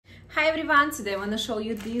Hi everyone, today I want to show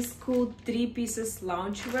you this cool 3-pieces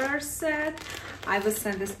loungewear set. I will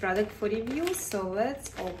send this product for review, so let's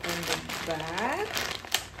open the bag.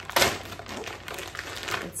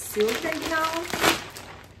 It's sealed right now.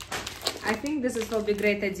 I think this will be a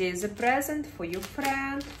great idea as a present for your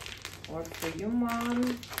friend or for your mom.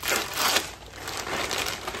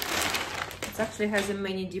 It actually has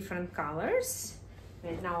many different colors.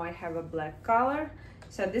 Right now I have a black color.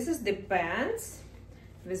 So this is the pants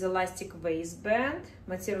with elastic waistband.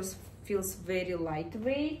 Material feels very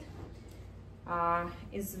lightweight.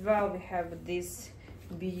 As well, we have this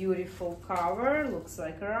beautiful cover. Looks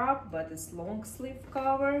like a wrap, but it's long sleeve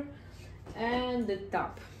cover. And the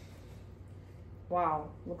top. Wow,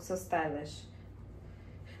 looks so stylish.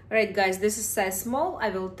 Alright guys, this is size small. I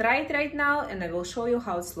will try it right now and I will show you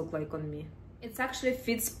how it's look like on me. It actually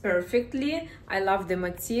fits perfectly. I love the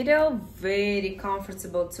material, very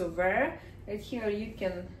comfortable to wear. Right here you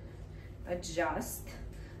can adjust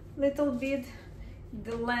a little bit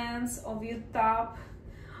the length of your top.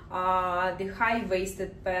 The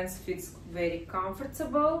high-waisted pants fits very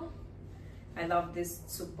comfortable. I love these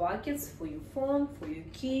two pockets for your phone, for your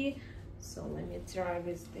key. So let me try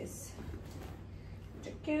with this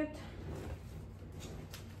jacket.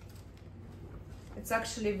 It's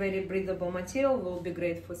actually very breathable material, will be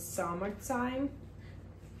great for summertime.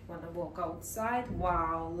 Wanna walk outside.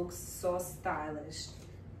 Wow, looks so stylish.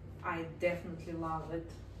 I definitely love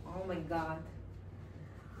it. Oh my god.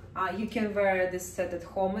 You can wear this set at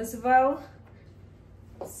home as well.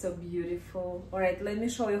 So beautiful. All right, let me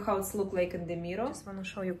show you how it's look like in the mirror. Just want to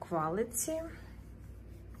show you quality.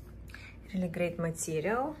 Really great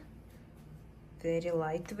material, very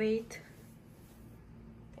lightweight,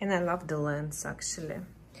 and I love the length actually.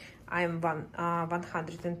 I'm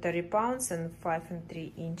 130 pounds and 5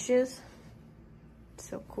 3 inches.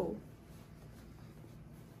 So cool.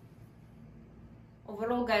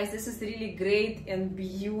 Overall guys, this is really great and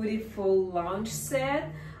beautiful lounge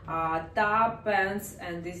set. Top, pants,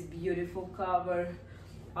 and this beautiful cover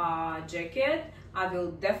jacket. I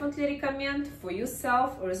will definitely recommend for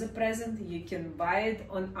yourself or as a present. You can buy it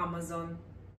on Amazon.